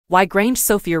Why Grange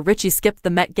Sofia Richie skipped the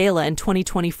Met Gala in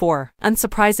 2024.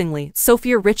 Unsurprisingly,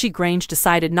 Sofia Richie Grange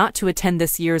decided not to attend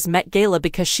this year's Met Gala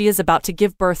because she is about to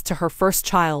give birth to her first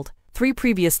child. 3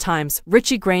 previous times,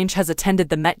 Richie Grange has attended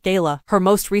the Met Gala. Her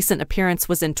most recent appearance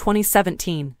was in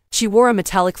 2017. She wore a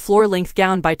metallic floor-length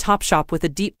gown by Topshop with a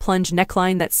deep plunge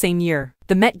neckline that same year.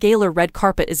 The Met Gala red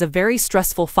carpet is a very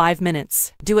stressful 5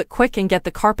 minutes. Do it quick and get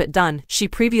the carpet done, she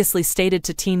previously stated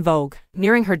to Teen Vogue.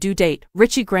 Nearing her due date,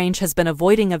 Richie Grange has been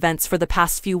avoiding events for the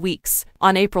past few weeks.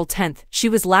 On April 10th, she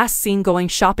was last seen going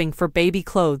shopping for baby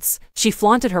clothes. She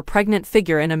flaunted her pregnant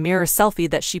figure in a mirror selfie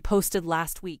that she posted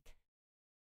last week.